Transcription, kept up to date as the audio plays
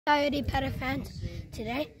Coyote Paddle fans,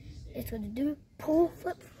 today it's going to do pool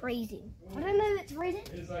flip freezing. I don't know if it's freezing.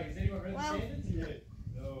 It's like, is anyone ready Well, standards? Yeah.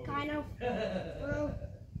 No. kind of. Well,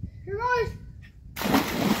 here goes.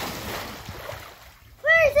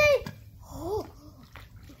 Freezing! Oh,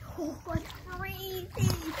 it's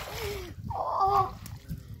freezing. Oh,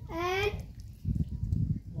 and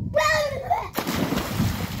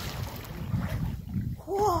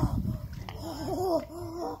whoa.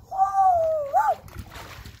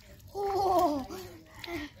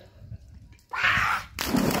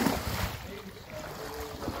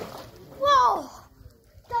 Whoa!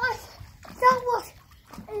 That was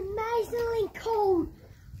amazingly cool.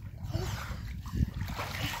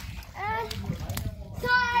 And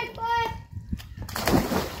side flip.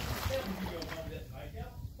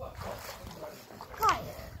 Guys,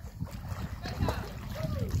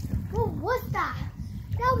 what was that?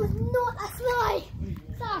 That was not a slide.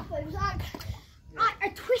 Side flip. It was like a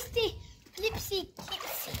twisty, flipsy,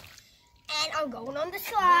 kipsy. And I'm going on the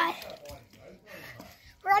slide.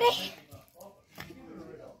 Ready?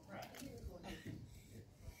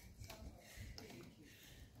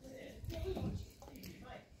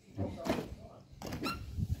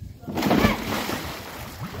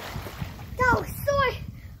 That was so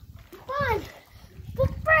fun, but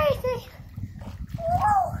crazy.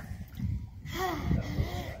 Woo!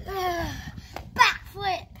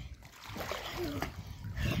 Backflip.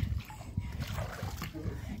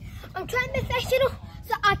 I'm trying to be professional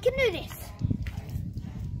so I can do this.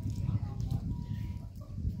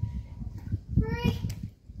 3,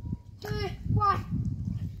 2, 1.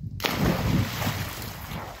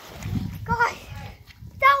 Guys,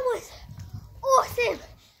 that was awesome.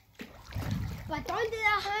 But don't do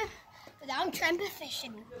that at home without trying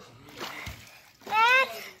professional. And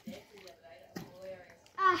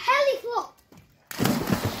a heli flop.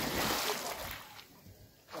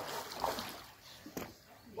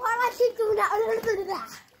 Why do I keep doing that? A little bit of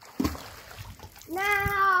that.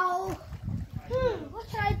 Now, what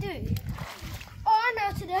should I do? Oh, I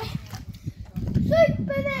know today.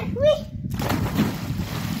 Superman, whee!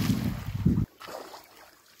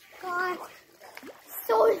 God,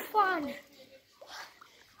 so fun.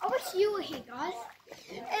 I wish you were here, guys.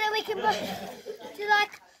 And then we can go to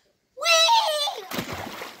like, whee!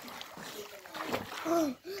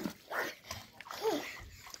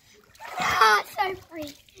 Ah, it's so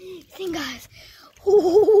free. Sing, guys.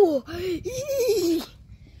 Oh,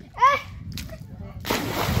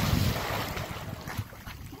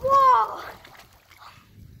 whoa!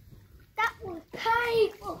 That was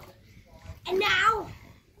painful. And now,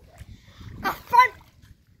 a front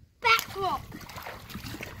back rock.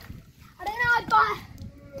 I don't know, but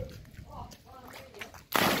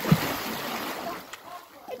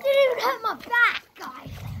it didn't even hurt my back,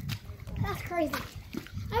 guys. That's crazy.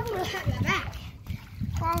 I thought it hurt my back.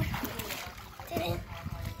 Well, it didn't.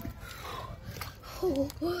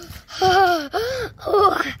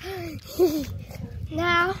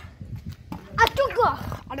 Now, I took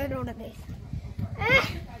off. I don't know what it is.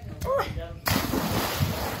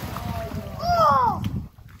 Oh,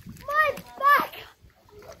 my back.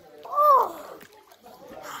 Oh.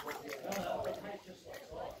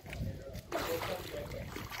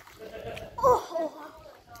 Oh,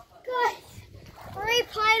 guys,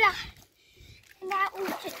 replay that. And that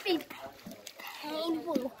will just be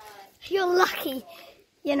painful. You're lucky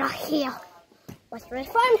you're not here. Was really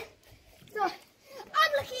fun. So,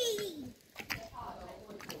 I'm lucky.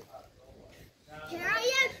 Here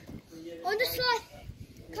I am on the slide.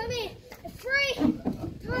 Come in. 3,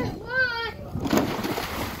 2, 1.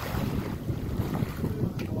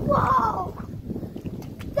 Whoa!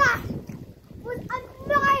 That was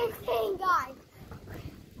amazing, guys.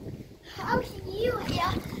 I wish you were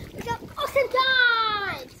here. We got awesome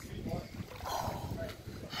times.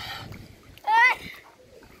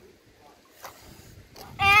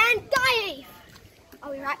 And dive.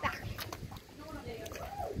 I'll be right back.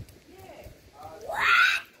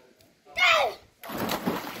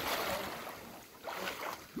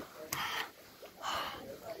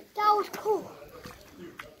 That was cool.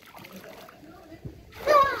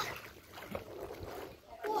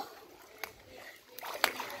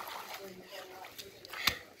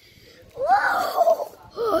 Whoa!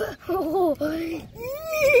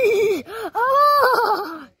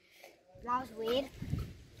 That was weird.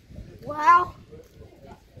 Wow.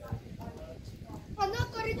 I'm not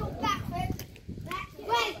going to do backflip. That's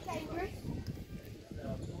way dangerous.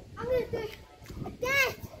 I'm going to do a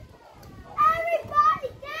dance. Everybody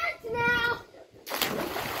dance now.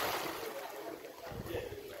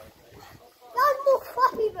 That was more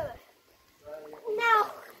fluffy, but now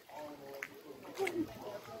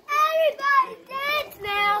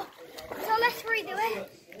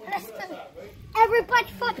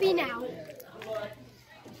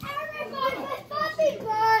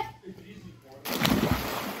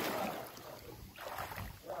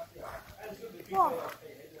Whoa.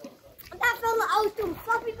 That felt like I was doing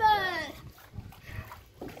Flappy Bird.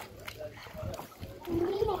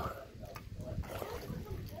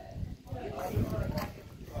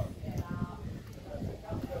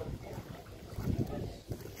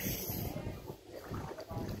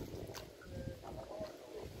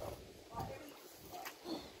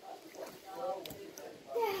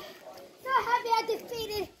 So happy I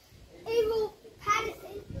defeated Evil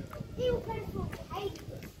Patterson. Evil Patterson hates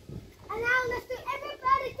this. And now let's do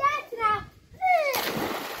everybody dance now.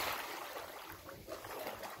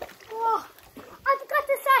 Oh, I forgot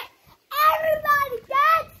to say, everybody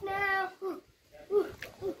dance now.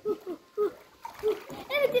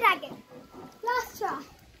 Let me do that again. Last try.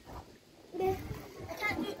 I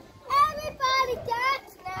can't do everybody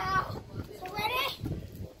dance now. So ready?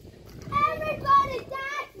 Everybody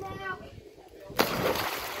dance now.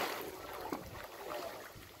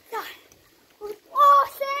 That was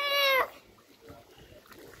awesome.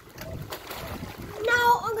 Now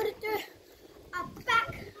I'm gonna do a back.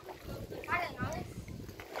 I don't know.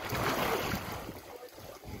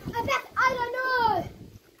 A back. I don't know.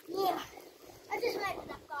 Yeah. I just made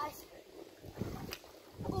it up, guys.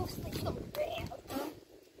 Oh, it's not real.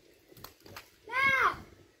 Now,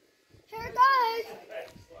 here it goes.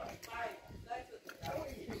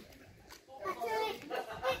 Actually, it's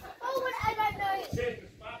all what I don't know.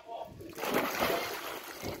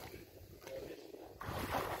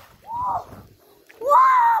 Whoa!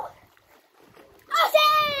 Whoa!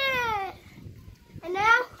 Awesome! And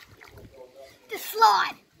now, the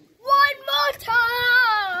slide. One more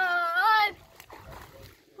time!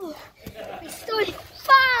 Oh, we started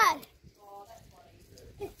fun!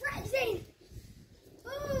 It's practicing!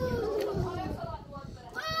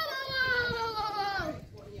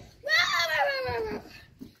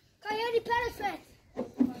 Coyote Patterson.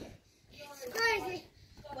 It's crazy,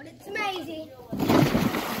 but it's amazing.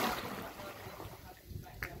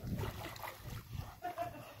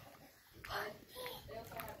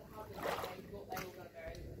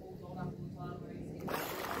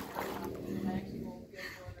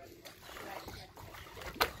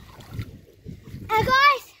 And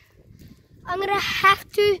guys, I'm gonna have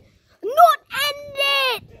to not end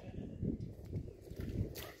it.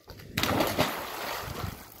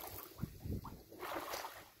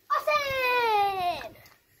 Awesome!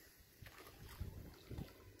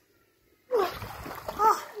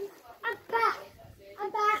 Oh, I'm back. I'm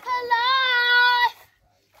back alive.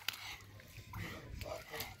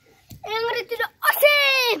 And I'm gonna do the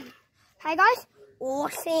awesome. Hi guys,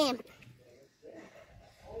 awesome.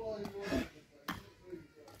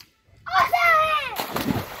 Awesome!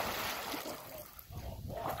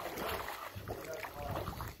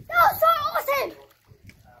 That was so awesome!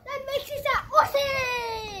 That makes it so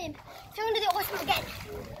awesome! So I'm gonna do awesome again.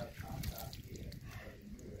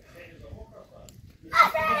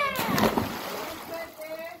 Awesome!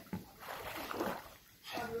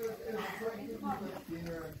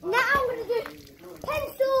 Now I'm gonna do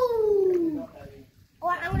pencil!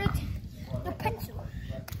 Or I'm gonna do pencil.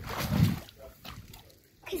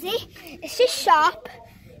 See, it's just sharp.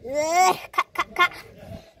 Cut, cut, cut.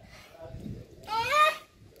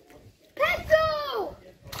 Pencil!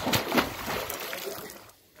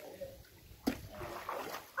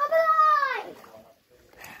 I'm alive!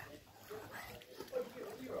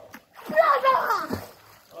 Blah, blah.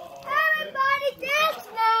 Everybody dance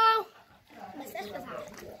now! My sister's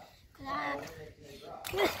hot.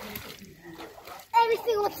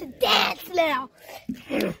 Everything wants to dance now.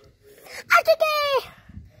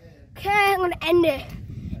 Okay, I'm gonna end it.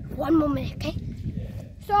 1 more minute, okay?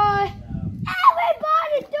 So,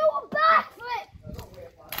 everybody do a backflip!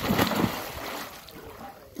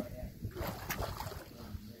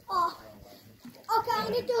 Oh, okay, I'm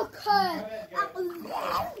gonna do a curve.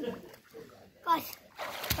 Guys,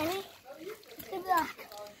 ready? Give it back.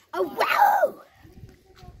 Oh, wow!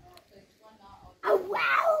 Oh,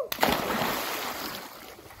 wow!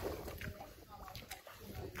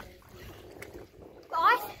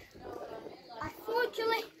 Guys,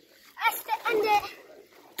 unfortunately, I have to end it.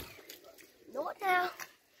 Not now,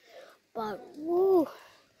 but woo,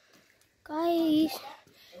 guys.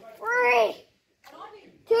 3,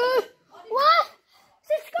 2, 1.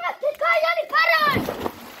 Subscribe to Coyote Patterson.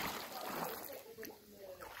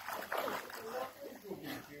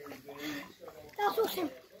 That's awesome.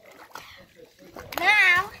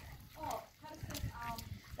 Now,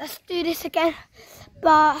 let's do this again.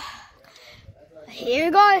 But here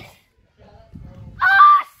we go.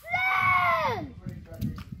 Awesome!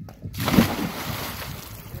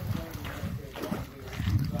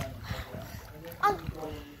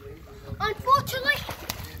 Unfortunately,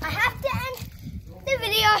 I have to end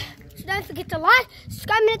Don't forget to like,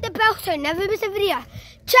 subscribe, and hit the bell so you never miss a video.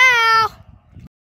 Ciao!